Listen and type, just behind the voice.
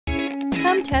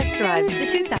Come test drive the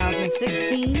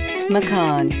 2016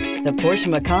 Macan. The Porsche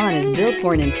Macan is built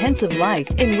for an intensive life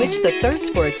in which the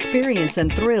thirst for experience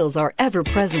and thrills are ever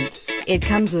present. It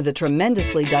comes with a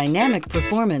tremendously dynamic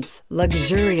performance,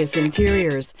 luxurious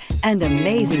interiors, and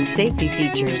amazing safety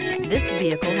features. This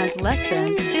vehicle has less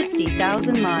than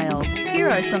 50,000 miles. Here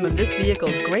are some of this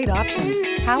vehicle's great options: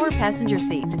 power passenger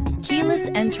seat, keyless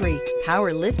entry,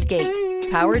 power lift gate,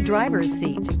 power driver's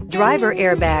seat, driver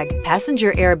airbag,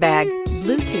 passenger airbag,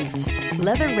 Bluetooth,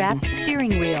 leather-wrapped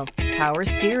steering wheel, power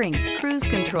steering, cruise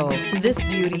control. This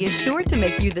beauty is sure to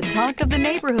make you the talk of the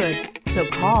neighborhood. So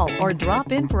call or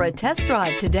drop in for a test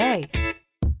drive today.